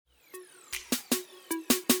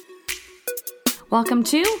Welcome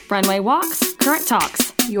to Runway Walks, Current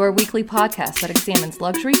Talks, your weekly podcast that examines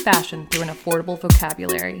luxury fashion through an affordable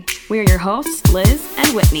vocabulary. We are your hosts, Liz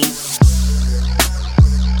and Whitney.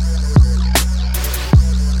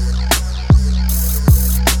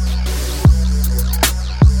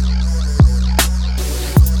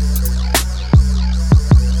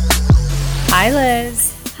 Hi,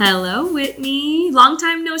 Liz. Hello, Whitney. Long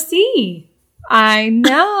time no see. I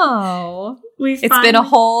know. It's been a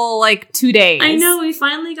whole 2 days. I know. We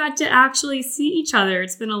finally got to actually see each other.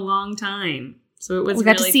 It's been a long time. So it was We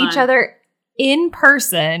got to see each other in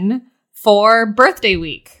person for birthday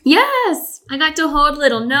week. Yes. I got to hold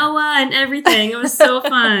little Noah and everything. It was so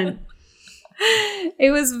fun.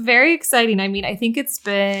 It was very exciting. I mean, I think it's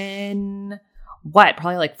been,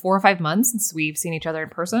 probably 4 or 5 months since we've seen each other in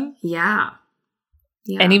person? Yeah.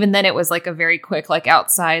 And even then it was a very quick,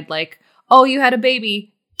 outside, oh, you had a baby.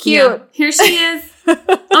 Cute. Yeah. Here she is.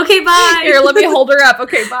 Okay, bye. Here, let me hold her up.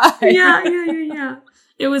 Okay, bye. Yeah.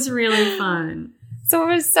 It was really fun. So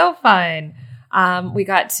it was so fun. We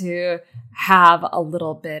got to have a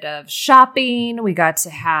little bit of shopping. We got to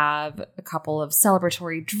have a couple of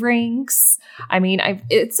celebratory drinks. I mean,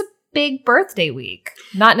 it's a big birthday week.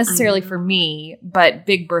 Not necessarily for me, but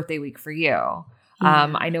big birthday week for you.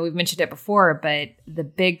 Yeah. I know we've mentioned it before, but the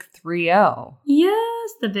big 3-0.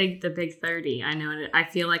 Yes, the big 30. I know. I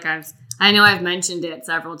feel like I've mentioned it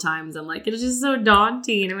several times. I'm like, it's just so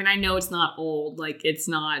daunting. I mean, I know it's not old, it's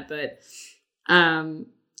not, but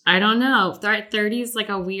I don't know. 30 is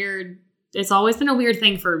a weird. It's always been a weird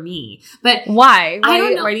thing for me. But why? I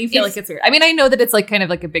don't know. Why do you feel it's weird? I mean, I know that it's kind of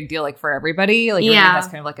a big deal for everybody. Everybody has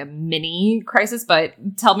kind of a mini crisis, but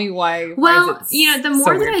tell me why. Well, why is it the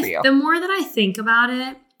more that I think about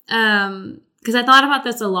it, because I thought about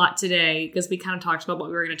this a lot today because we kind of talked about what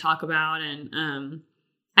we were going to talk about, and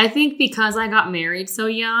I think because I got married so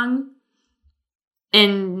young,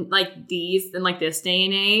 and this day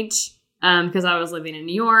and age. Because I was living in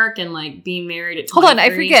New York and being married at 23. Hold on,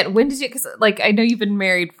 I forget. When did you, because I know you've been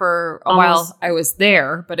married for a while. I was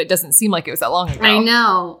there, but it doesn't seem like it was that long ago. I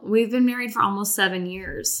know. We've been married for almost 7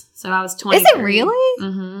 years. So I was 23. Is it really?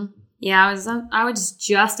 Mm-hmm. Yeah, I was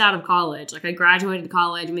just out of college. I graduated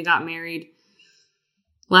college and we got married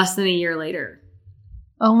less than a year later.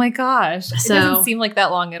 Oh my gosh. So, it doesn't seem like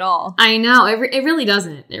that long at all. I know. It really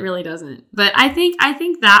doesn't. It really doesn't. But I think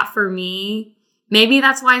that for me, maybe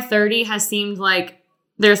that's why 30 has seemed like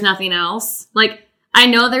there's nothing else. I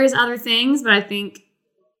know there's other things, but I think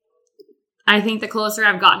the closer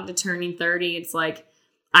I've gotten to turning 30, it's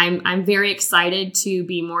I'm very excited to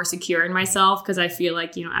be more secure in myself because I feel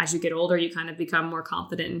as you get older, you kind of become more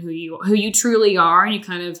confident in who you truly are, and you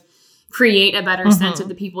kind of create a better sense of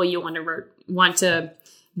the people you want to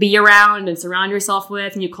be around and surround yourself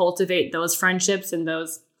with, and you cultivate those friendships and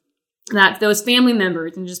those family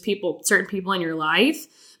members and just certain people in your life.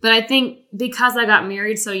 But I think because I got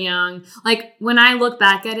married so young, when I look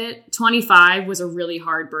back at it, 25 was a really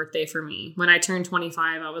hard birthday for me. When I turned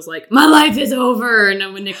 25, I was like, my life is over. And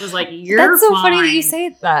then when Nick was like, you're That's so fine. funny that you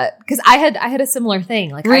say that. Because I had a similar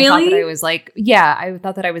thing. Really? I thought that I was I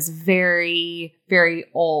thought that I was very, very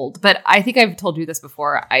old. But I think I've told you this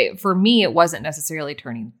before. For me, it wasn't necessarily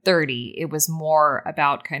turning 30. It was more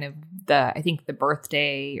about kind of the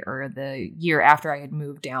birthday or the year after I had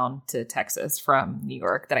moved down to Texas from New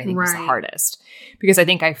York that I think was the hardest. Because I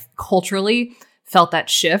think I culturally felt that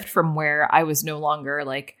shift from where I was no longer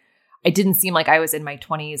I didn't seem like I was in my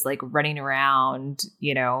 20s, running around,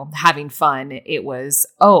 having fun. It was,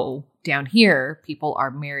 down here, people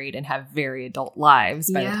are married and have very adult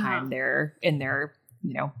lives by the time they're in their,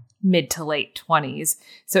 mid to late 20s.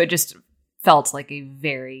 So it just felt like a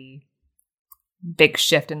very big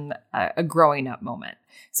shift in a growing up moment.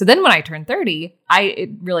 So then when I turned 30, it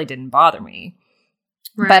really didn't bother me.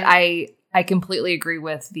 Right. But I completely agree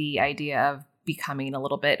with the idea of becoming a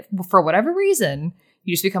little bit, for whatever reason,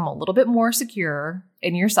 you just become a little bit more secure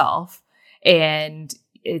in yourself. And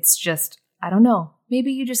it's just, I don't know,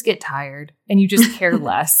 maybe you just get tired and you just care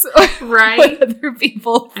less. Right. What other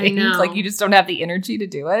people think. I know. You just don't have the energy to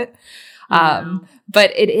do it.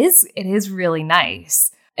 But it is really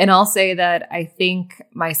nice. And I'll say that I think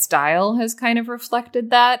my style has kind of reflected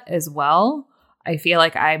that as well. I feel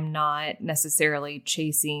like I'm not necessarily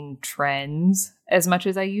chasing trends as much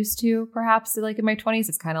as I used to, perhaps in my 20s.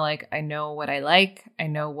 It's kind of I know what I like. I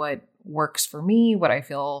know what works for me, what I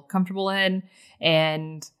feel comfortable in.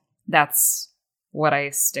 And that's what I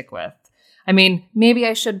stick with. I mean, maybe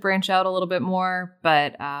I should branch out a little bit more,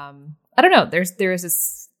 but I don't know. There is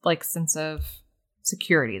this sense of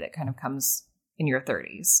security that kind of comes in your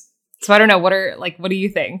 30s. So I don't know. What do you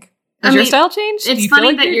think? Has your style changed? It's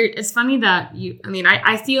funny that it's funny that you, I mean,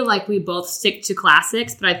 I feel like we both stick to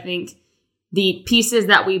classics, but I think the pieces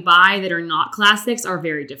that we buy that are not classics are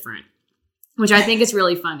very different, which I think is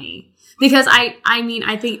really funny. Because I mean,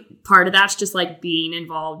 I think part of that's just like being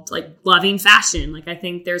involved, like loving fashion. Like I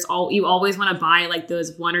think you always want to buy like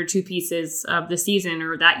those one or two pieces of the season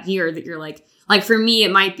or that year that you're like for me,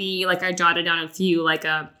 it might be like I jotted down a few, like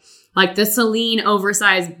the Celine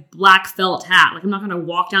oversized black felt hat. Like I'm not going to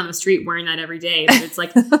walk down the street wearing that every day. But it's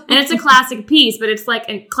like, and it's a classic piece, but it's like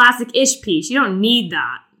a classic-ish piece. You don't need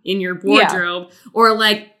that in your wardrobe. Yeah. Or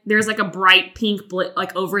like there's like a bright pink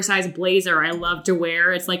like oversized blazer I love to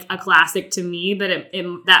wear. It's like a classic to me, but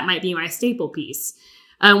that might be my staple piece.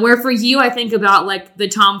 Where for you, I think about like the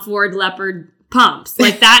Tom Ford leopard pumps.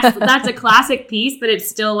 Like that's a classic piece, but it's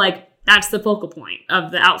still like that's the focal point of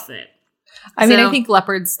the outfit. I mean, I think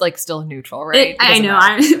leopard's like still neutral, right? I know,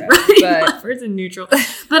 leopard's a neutral,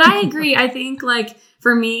 but I agree. I think like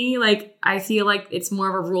for me, like I feel like it's more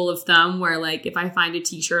of a rule of thumb where like if I find a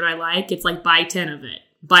t-shirt I like, it's like buy 10 of it.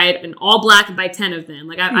 Buy it in all black and buy 10 of them.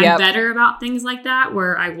 Like I'm better about things like that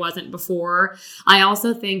where I wasn't before. I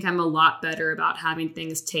also think I'm a lot better about having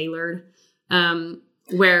things tailored.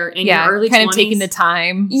 Where in your early 20s, kind of taking the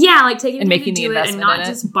time. Yeah, like taking and the making time to the do it and not in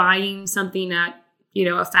just buying something at,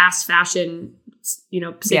 a fast fashion,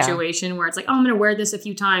 situation where it's like, oh, I'm going to wear this a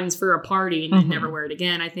few times for a party and then never wear it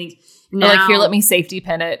again. I think now, like, here, let me safety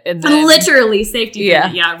pin it. And then, literally safety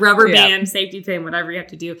pin it. Yeah. Rubber band, safety pin, whatever you have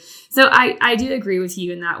to do. So I do agree with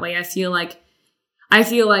you in that way. I feel like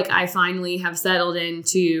I finally have settled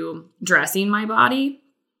into dressing my body.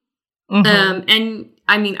 And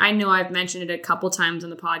I mean, I know I've mentioned it a couple times on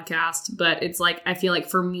the podcast, but it's like, I feel like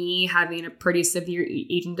for me, having a pretty severe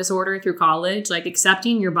eating disorder through college, like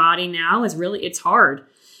accepting your body now is really, it's hard.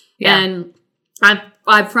 Yeah. And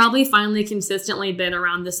I've probably finally consistently been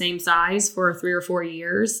around the same size for 3 or 4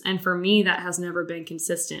 years. And for me, that has never been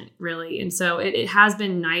consistent, really. And so it has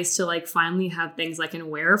been nice to like finally have things I can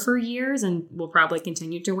wear for years and will probably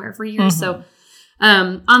continue to wear for years. So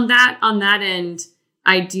on that end,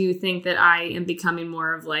 I do think that I am becoming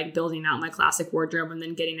more of like building out my classic wardrobe and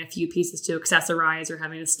then getting a few pieces to accessorize or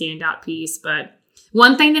having a standout piece. But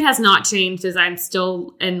one thing that has not changed is I'm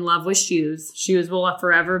still in love with shoes. Shoes will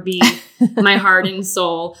forever be my heart and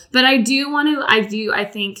soul. But I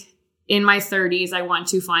think in my 30s, I want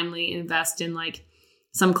to finally invest in like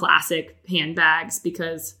some classic handbags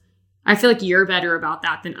because I feel like you're better about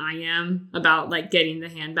that than I am about like getting the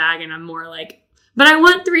handbag. And I'm more like, but I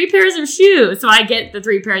want 3 pairs of shoes. So I get the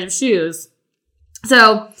 3 pairs of shoes.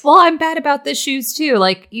 So, well, I'm bad about the shoes too.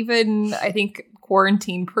 Like even I think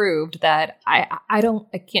quarantine proved that I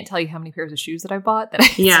can't tell you how many pairs of shoes that I bought that I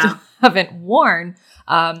still haven't worn.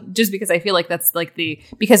 Just because I feel like that's like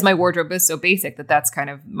because my wardrobe is so basic that's kind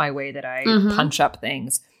of my way that I punch up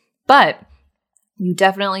things. But you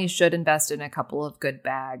definitely should invest in a couple of good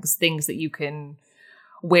bags, things that you can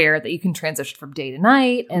wear that you can transition from day to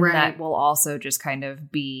night. And that will also just kind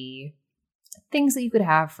of be things that you could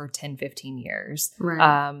have for 10, 15 years.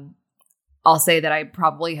 Right. I'll say that I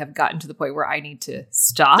probably have gotten to the point where I need to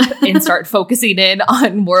stop and start focusing in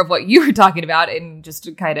on more of what you were talking about and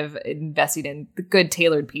just kind of investing in the good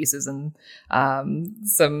tailored pieces and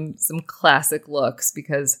some classic looks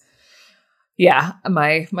because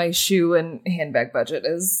my shoe and handbag budget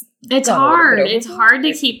is hard. It's hard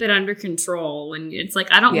to keep it under control when it's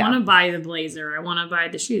like, I don't want to buy the blazer. I want to buy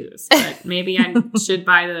the shoes, but maybe I should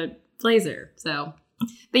buy the blazer. So,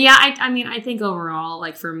 but yeah, I mean, I think overall,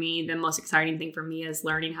 like for me, the most exciting thing for me is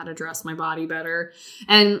learning how to dress my body better.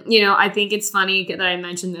 And, I think it's funny that I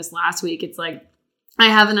mentioned this last week. It's like, I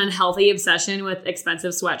have an unhealthy obsession with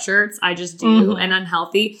expensive sweatshirts. I just do, and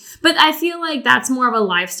unhealthy. But I feel like that's more of a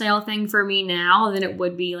lifestyle thing for me now than it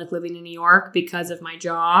would be like living in New York because of my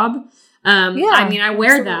job. I mean, I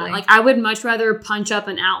wear that. Like I would much rather punch up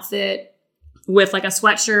an outfit with like a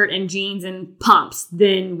sweatshirt and jeans and pumps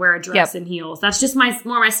than wear a dress and heels. That's just more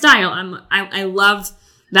my style. I love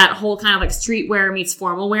that whole kind of like streetwear meets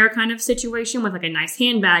formal wear kind of situation with like a nice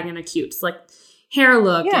handbag and a cute like hair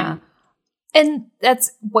look. Yeah. And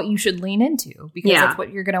that's what you should lean into because that's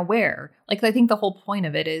what you're going to wear. Like, I think the whole point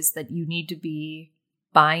of it is that you need to be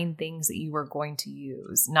buying things that you are going to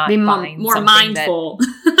use, not be buying more mindful.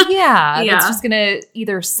 That's just going to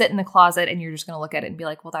either sit in the closet and you're just going to look at it and be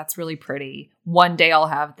like, well, that's really pretty. One day I'll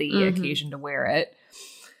have the occasion to wear it.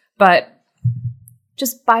 But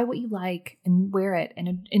just buy what you like and wear it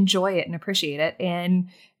and enjoy it and appreciate it. And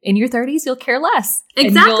in your 30s, you'll care less.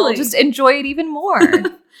 Exactly. And you'll just enjoy it even more.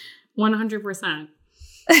 100%.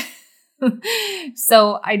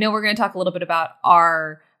 So I know we're going to talk a little bit about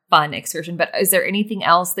our fun excursion. But is there anything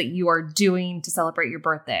else that you are doing to celebrate your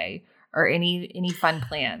birthday, or any fun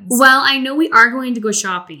plans? Well, I know we are going to go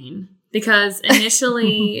shopping, because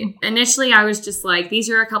initially I was just like, these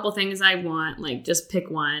are a couple things I want, like just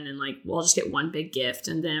pick one, and like we'll just get one big gift.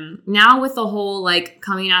 And then now with the whole like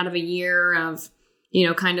coming out of a year of, you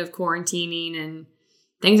know, kind of quarantining, and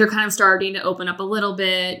things are kind of starting to open up a little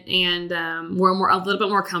bit, and we're a little bit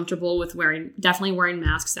more comfortable with definitely wearing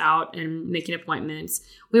masks out and making appointments.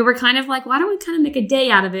 We were kind of like, why don't we kind of make a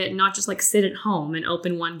day out of it and not just like sit at home and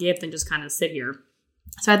open one gift and just kind of sit here?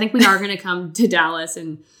 So I think we are going to come to Dallas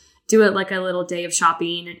and do it like a little day of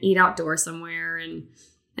shopping and eat outdoors somewhere and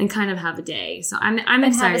kind of have a day. So I'm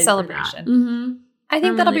excited have a celebration. for that. Mm-hmm. I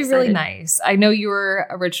think that'll be really nice. I know you were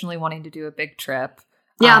originally wanting to do a big trip.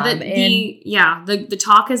 Yeah, the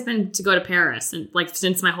talk has been to go to Paris, and like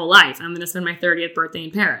since my whole life, I'm going to spend my 30th birthday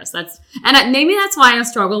in Paris. Maybe that's why I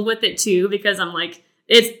struggled with it too, because I'm like,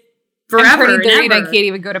 it's forever. I'm 30 and I can't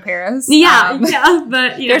even go to Paris. Yeah,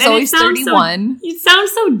 but you know, there's always 31. It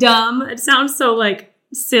sounds so dumb. It sounds so like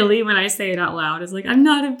silly when I say it out loud. It's like, I'm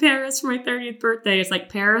not in Paris for my 30th birthday. It's like,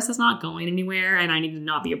 Paris is not going anywhere, and I need to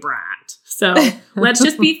not be a brat. So let's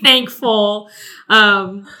just be thankful.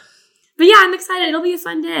 But yeah, I'm excited. It'll be a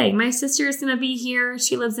fun day. My sister is going to be here.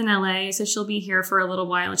 She lives in LA, so she'll be here for a little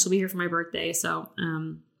while, and she'll be here for my birthday. So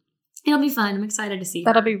it'll be fun. I'm excited to see her.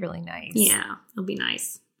 That'll be really nice. Yeah, it'll be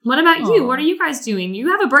nice. What about you? What are you guys doing?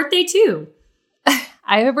 You have a birthday too.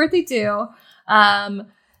 I have a birthday too.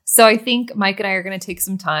 So I think Mike and I are going to take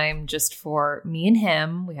some time just for me and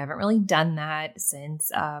him. We haven't really done that since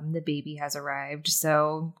the baby has arrived.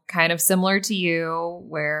 So kind of similar to you,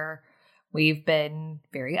 where we've been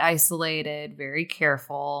very isolated, very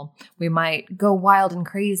careful. We might go wild and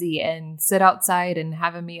crazy and sit outside and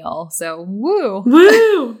have a meal. So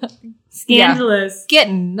woo. Scandalous. Yeah.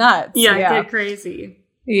 Getting nuts. Yeah, get crazy.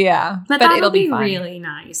 Yeah. But it'll be fun. Really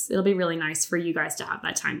nice. It'll be really nice for you guys to have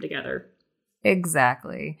that time together.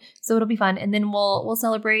 Exactly. So it'll be fun. And then we'll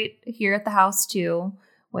celebrate here at the house too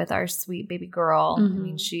with our sweet baby girl. Mm-hmm. I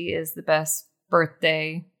mean, she is the best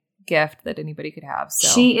birthday gift that anybody could have. So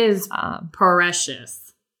she is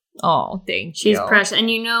precious. Oh, thank you. She's precious.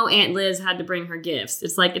 And you know, Aunt Liz had to bring her gifts.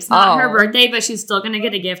 It's like, it's not her birthday, but she's still going to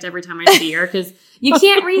get a gift every time I see her, because you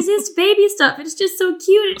can't resist baby stuff. It's just so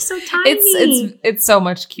cute. It's so tiny. It's so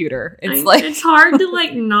much cuter. It's hard to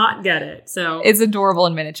like not get it. So it's adorable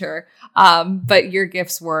in miniature. But your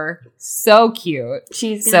gifts were so cute.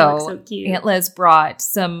 She's gonna look so cute. Aunt Liz brought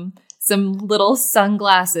some little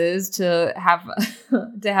sunglasses to have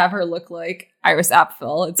her look like Iris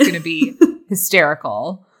Apfel. It's going to be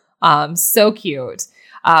hysterical. So cute.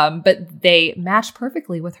 But they match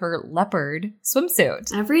perfectly with her leopard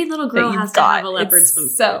swimsuit. Every little girl has to have a leopard swimsuit.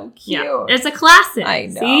 So cute. Yeah. It's a classic. I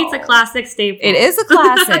know. See, it's a classic staple. It is a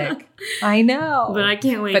classic. I know. But I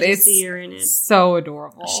can't wait to see her in it. So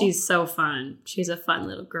adorable. She's so fun. She's a fun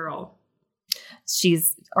little girl.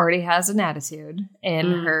 She's already has an attitude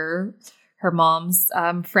in her mom's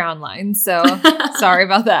frown line. So sorry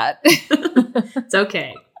about that. It's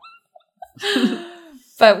okay.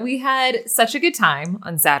 But we had such a good time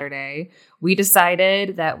on Saturday. We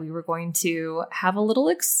decided that we were going to have a little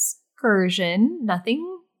excursion.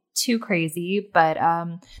 Nothing too crazy, but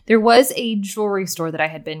there was a jewelry store that I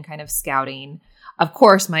had been kind of scouting. Of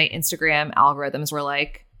course, my Instagram algorithms were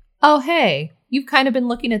like, oh, hey, you've kind of been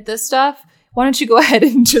looking at this stuff. Why don't you go ahead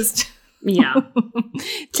and just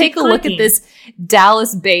take a look at this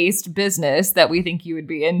Dallas-based business that we think you would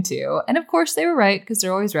be into. And of course, they were right, because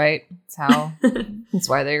they're always right. That's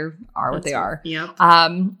why they are what they are. Yep.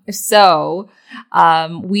 So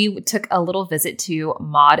we took a little visit to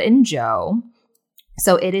Maud and Joe.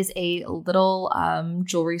 So it is a little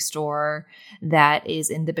jewelry store that is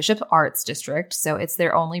in the Bishop Arts District. So it's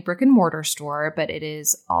their only brick and mortar store, but it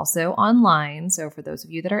is also online. So for those of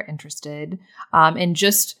you that are interested, and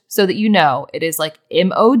just so that you know, it is like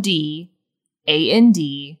MODANDJO,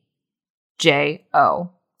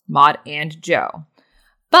 Maud and Joe.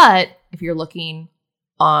 But if you're looking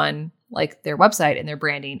on like their website and their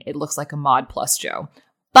branding, it looks like a Maud plus Joe.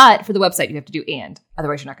 But for the website, you have to do and.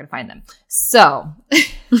 Otherwise, you're not going to find them. So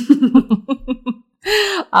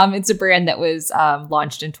it's a brand that was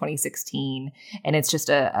launched in 2016. And it's just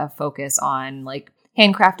a focus on like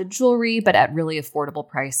handcrafted jewelry, but at really affordable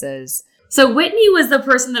prices. So Whitney was the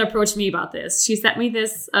person that approached me about this. She sent me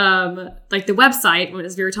this, like the website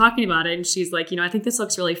as we were talking about it. And she's like, I think this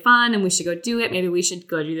looks really fun and we should go do it. Maybe we should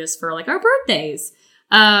go do this for like our birthdays.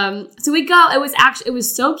 So we go, it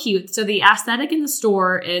was so cute. So the aesthetic in the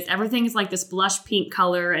store is everything is like this blush pink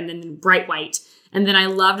color and then bright white. And then I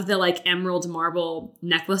loved the like emerald marble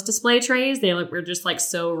necklace display trays. They were just like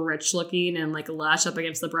so rich looking and like lush up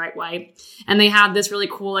against the bright white. And they had this really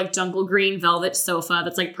cool like jungle green velvet sofa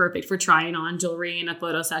that's like perfect for trying on jewelry in a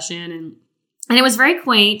photo session. And it was very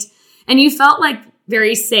quaint. And you felt like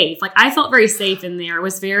very safe. Like I felt very safe in there. It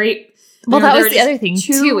was very... Well, that was the other thing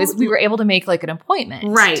too, is we were able to make like an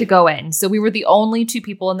appointment to go in. So we were the only 2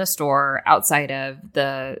 people in the store outside of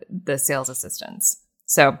the sales assistants.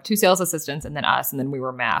 So 2 sales assistants and then us, and then we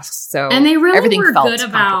were masked. So and they really everything were felt good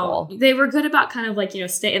about. They were good about kind of like, you know,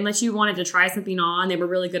 stay unless you wanted to try something on. They were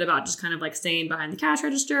really good about just kind of like staying behind the cash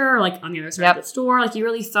register or like on the other side of the store. Like you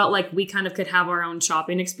really felt like we kind of could have our own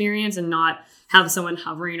shopping experience and not have someone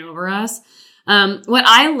hovering over us. What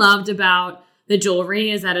I loved about the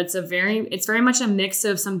jewelry is that it's very much a mix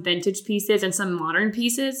of some vintage pieces and some modern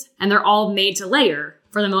pieces, and they're all made to layer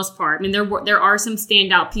for the most part. I mean, there are some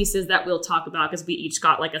standout pieces that we'll talk about because we each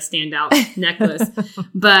got like a standout necklace.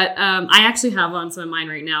 But I actually have on some of mine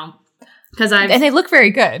right now and they look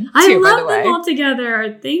very good. I love them all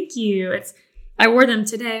together. Thank you. I wore them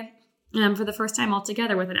today. For the first time all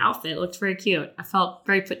together with an outfit. It looked very cute. I felt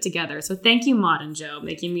very put together. So thank you, Maud and Joe,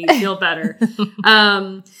 making me feel better. But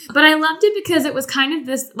I loved it because it was kind of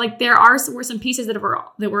this, like were some pieces that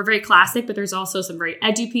were very classic, but there's also some very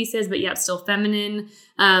edgy pieces, but yet still feminine.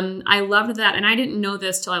 I loved that. And I didn't know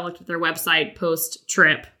this till I looked at their website post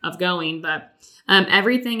trip of going, but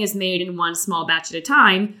everything is made in one small batch at a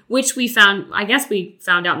time, which we found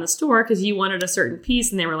out in the store because you wanted a certain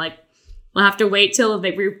piece and they were like, we'll have to wait till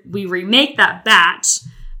we remake that batch.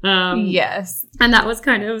 Yes. And that was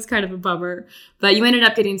kind of a bummer. But you ended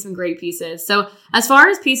up getting some great pieces. So as far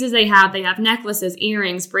as pieces they have necklaces,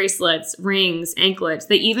 earrings, bracelets, rings, anklets.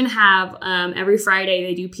 They even have, every Friday,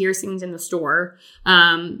 they do piercings in the store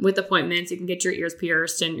with appointments. You can get your ears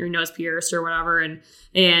pierced and your nose pierced or whatever. And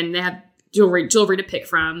they have jewelry to pick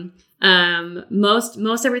from.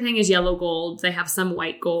 Most everything is yellow gold. They have some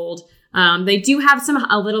white gold. They do have some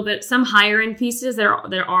higher end pieces that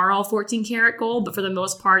are all 14 karat gold, but for the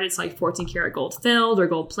most part, it's like 14 karat gold filled or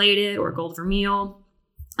gold plated or gold vermeil.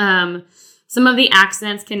 Some of the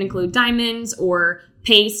accents can include diamonds or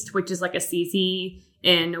paste, which is like a CZ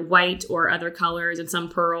in white or other colors and some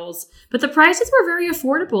pearls. But the prices were very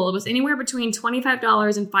affordable. It was anywhere between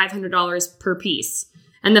 $25 and $500 per piece.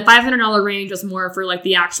 And the $500 range was more for like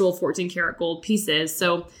the actual 14 karat gold pieces.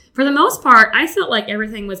 So for the most part, I felt like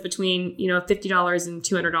everything was between, $50 and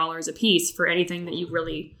 $200 a piece for anything that you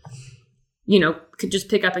really, could just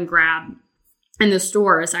pick up and grab in the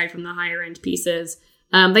store, aside from the higher end pieces.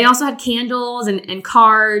 They also had candles and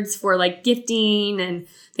cards for like gifting, and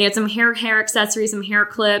they had some hair accessories, some hair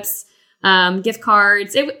clips, gift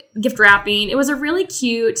cards, gift wrapping. It was a really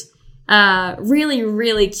cute, really,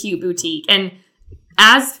 really cute boutique. And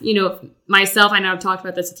as, myself, I know I've talked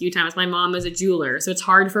about this a few times. My mom is a jeweler, so it's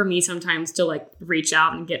hard for me sometimes to like reach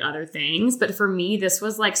out and get other things. But for me, this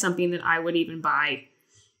was like something that I would even buy,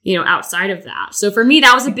 outside of that. So for me,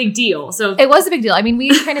 that was a big deal. So it was a big deal. I mean,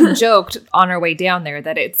 we kind of joked on our way down there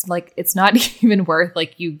that it's like, it's not even worth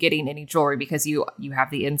like you getting any jewelry because you have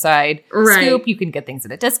the inside scoop. You can get things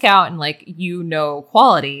at a discount and like,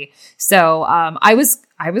 quality. So I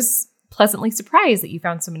was pleasantly surprised that you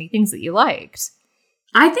found so many things that you liked.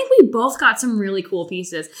 I think we both got some really cool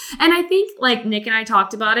pieces. And I think like Nick and I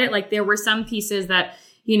talked about it, like there were some pieces that,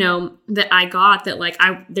 that I got that like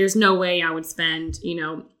there's no way I would spend,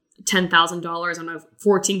 $10,000 on a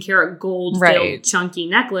 14 karat gold filled chunky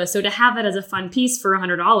necklace. So to have that as a fun piece for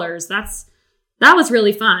 $100, that was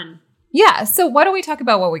really fun. Yeah. So why don't we talk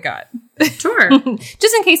about what we got? Sure.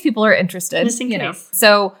 Just in case people are interested. Just in case.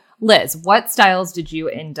 So Liz, what styles did you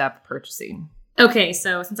end up purchasing? Okay,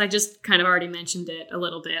 so since I just kind of already mentioned it a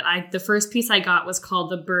little bit, the first piece I got was called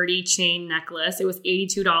the Birdie Chain Necklace. It was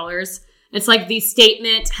 $82. It's like the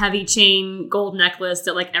statement heavy chain gold necklace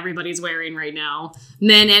that like everybody's wearing right now,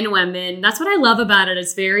 men and women. That's what I love about it.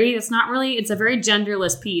 It's a very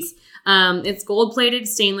genderless piece. It's gold plated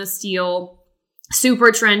stainless steel,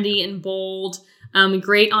 super trendy and bold,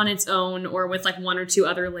 great on its own or with like one or two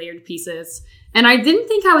other layered pieces. And I didn't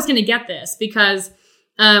think I was going to get this because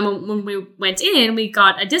when we went in, we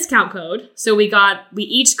got a discount code. So we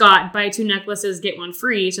each got buy 2 necklaces, get 1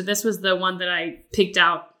 free. So this was the one that I picked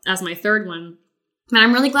out as my third one. And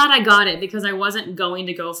I'm really glad I got it because I wasn't going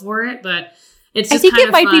to go for it, but it's just kind of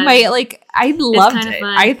fun. I think it might be I loved it.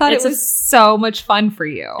 I thought it was so much fun for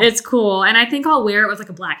you. It's cool. And I think I'll wear it with like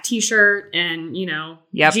a black t-shirt and,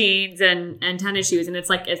 jeans and tennis shoes. And it's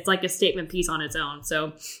like a statement piece on its own.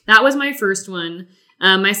 So that was my first one.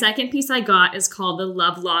 My second piece I got is called the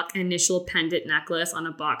Love Lock Initial Pendant Necklace on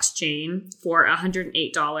a box chain for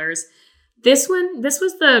 $108. this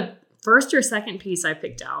was the first or second piece I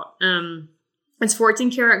picked out. It's 14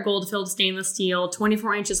 karat gold filled stainless steel,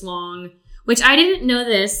 24 inches long, which I didn't know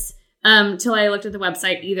this till I looked at the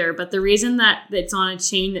website either. But the reason that it's on a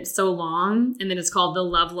chain that's so long and that it's called the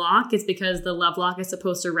Love Lock is because the Love Lock is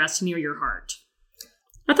supposed to rest near your heart.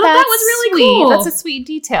 I thought that was really cool. That's a sweet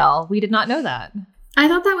detail. We did not know that. I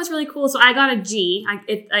thought that was really cool. So I got a G.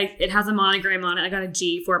 It has a monogram on it. I got a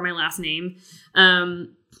G for my last name.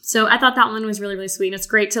 So I thought that one was really, really sweet. And it's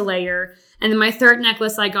great to layer. And then my third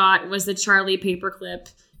necklace I got was the Charlie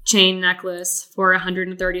Paperclip chain necklace for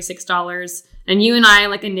 $136. And you and I,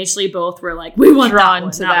 like, initially both were like, we want drawn that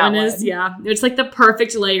one. to that one. Is, yeah. It's like the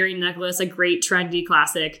perfect layering necklace, a great trendy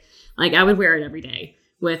classic. Like, I would wear it every day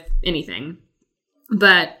with anything.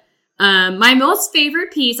 But my most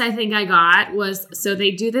favorite piece I think I got was, so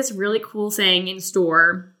they do this really cool thing in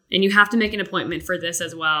store, and you have to make an appointment for this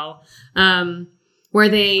as well, where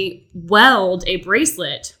they weld a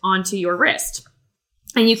bracelet onto your wrist.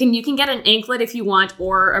 And you can get an anklet if you want,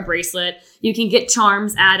 or a bracelet. You can get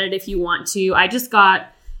charms added if you want to. I just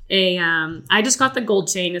got the gold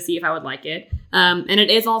chain to see if I would like it. And it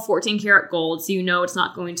is all 14 karat gold. So, it's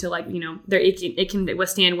not going to, like, it can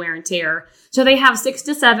withstand wear and tear. So they have 6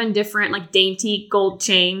 to 7 different, like, dainty gold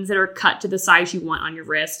chains that are cut to the size you want on your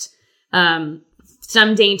wrist.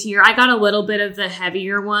 Some daintier. I got a little bit of the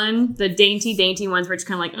heavier one, the dainty ones where it's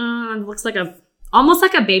kind of like, it looks like almost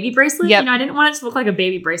like a baby bracelet. Yep. I didn't want it to look like a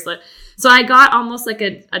baby bracelet. So I got almost like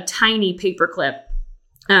a tiny paperclip.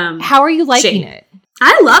 How are you liking it?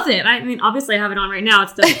 I love it. I mean, obviously I have it on right now.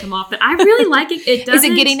 It doesn't come off, but I really like it. It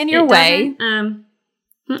doesn't. Is it getting in your way?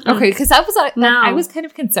 Okay, because I was kind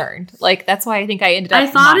of concerned. Like, that's why I think I ended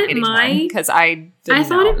up not getting one, because I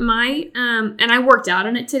thought it might. And I worked out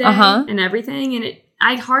on it today and everything, and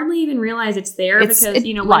I hardly even realize it's there because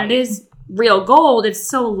when it is real gold, it's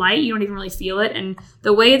so light you don't even really feel it. And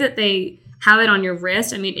the way that they have it on your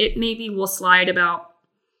wrist, I mean, it maybe will slide about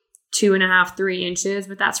 2.5, 3 inches,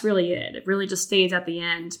 but that's really it. It really just stays at the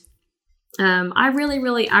end. I've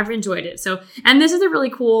enjoyed it. So, and this is a really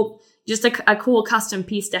cool, just a cool custom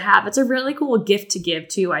piece to have. It's a really cool gift to give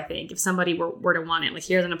too, I think, if somebody were to want it. Like,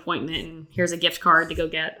 here's an appointment and here's a gift card to go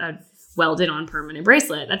get a welded on permanent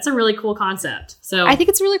bracelet. That's a really cool concept. So I think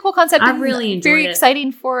it's a really cool concept. I really enjoyed it. Very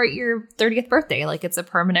exciting for your 30th birthday. Like, it's a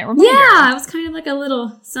permanent reminder. Yeah, it was kind of like a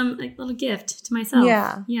little gift to myself.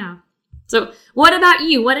 Yeah. So what about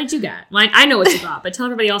you? What did you get? Well, I know what you got, but tell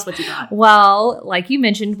everybody else what you got. Well, like you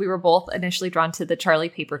mentioned, we were both initially drawn to the Charlie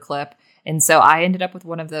Paperclip. And so I ended up with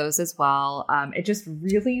one of those as well. It just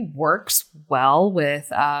really works well with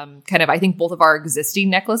kind of, I think, both of our existing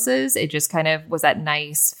necklaces. It just kind of was that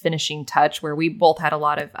nice finishing touch where we both had a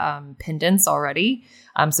lot of pendants already.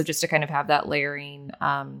 So just to kind of have that layering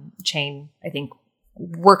chain, I think,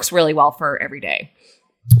 works really well for every day.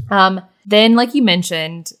 Then, like you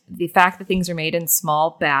mentioned, the fact that things are made in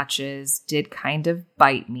small batches did kind of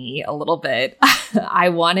bite me a little bit. I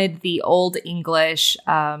wanted the Old English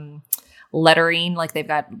lettering, like they've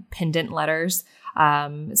got pendant letters.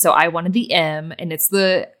 So I wanted the M, and it's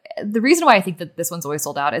the reason why I think that this one's always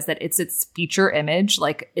sold out is that it's its feature image.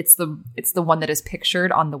 Like, it's the one that is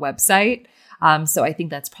pictured on the website. So I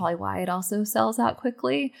think that's probably why it also sells out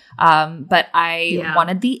quickly. But I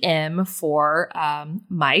wanted the M for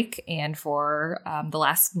Mike and for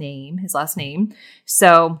his last name.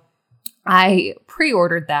 So I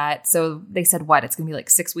pre-ordered that. So they said, it's going to be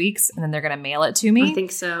like 6 weeks, and then they're going to mail it to me. I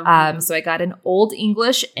think so. So I got an Old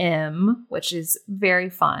English M, which is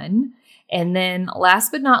very fun. And then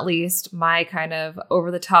last but not least, my kind of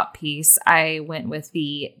over-the-top piece, I went with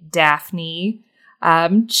the Daphne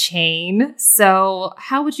chain. So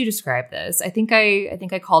how would you describe this? I think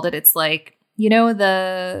I called it, it's like,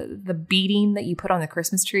 the beading that you put on the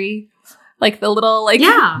Christmas tree, like the little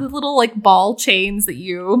ball chains that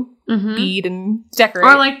you bead and decorate,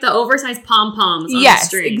 or like the oversized pom poms on the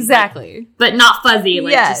string. Yes, exactly, but not fuzzy,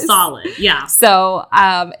 just solid. Yeah. So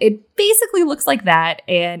it basically looks like that,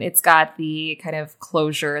 and it's got the kind of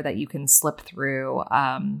closure that you can slip through,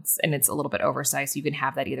 and it's a little bit oversized, so you can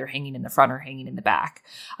have that either hanging in the front or hanging in the back.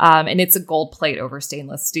 And it's a gold plate over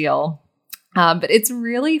stainless steel, but it's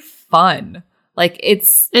really fun. Like,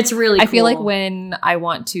 it's really cool. I feel like when I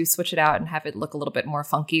want to switch it out and have it look a little bit more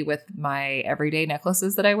funky with my everyday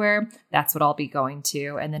necklaces that I wear, that's what I'll be going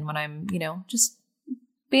to. And then when I'm, just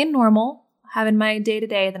being normal, having my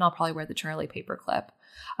day-to-day, then I'll probably wear the Charlie Paperclip.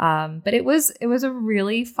 But it was a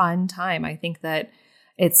really fun time. I think that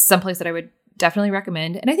it's someplace that I would definitely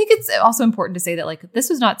recommend. And I think it's also important to say that, like, this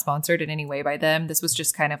was not sponsored in any way by them. This was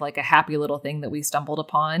just kind of like a happy little thing that we stumbled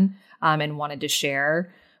upon and wanted to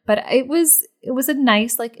share. But it was a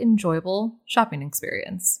nice, like, enjoyable shopping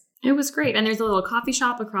experience. It was great. And there's a little coffee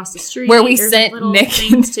shop across the street. Where we there's sent little Nick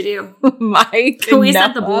things to do. Mike we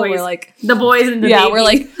sent the boys. We're like, the boys and the baby. we're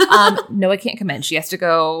like, Noah can't come in. She has to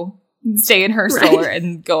go stay in her stroller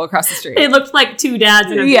and go across the street. It looked like two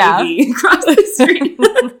dads and a baby across the street.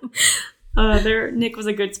 Nick was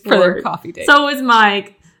a good sport. For their coffee date. So was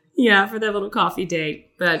Mike. Yeah, for their little coffee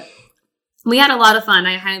date. But we had a lot of fun.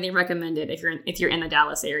 I highly recommend it if you're in the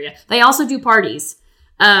Dallas area. They also do parties.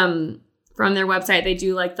 From their website, they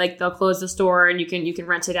do like they'll close the store and you can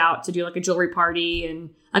rent it out to do like a jewelry party and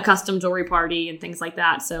a custom jewelry party and things like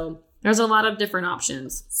that. So there's a lot of different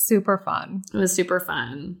options. Super fun. It was super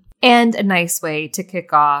fun. And a nice way to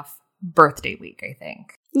kick off birthday week, I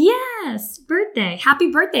think. Yes, birthday. Happy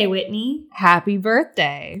birthday, Whitney. Happy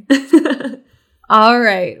birthday. All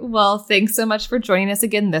right. Well, thanks so much for joining us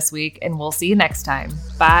again this week, and we'll see you next time.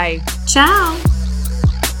 Bye. Ciao.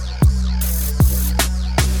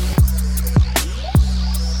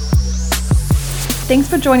 Thanks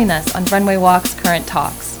for joining us on Runway Walk's Current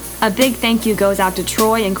Talks. A big thank you goes out to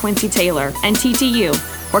Troy and Quincy Taylor and TTU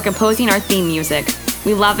for composing our theme music.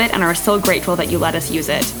 We love it and are so grateful that you let us use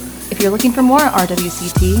it. If you're looking for more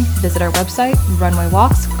RWCT, visit our website,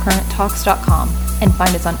 runwaywalkscurrenttalks.com, and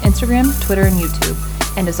find us on Instagram, Twitter, and YouTube.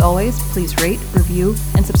 And as always, please rate, review,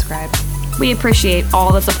 and subscribe. We appreciate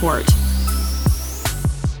all the support.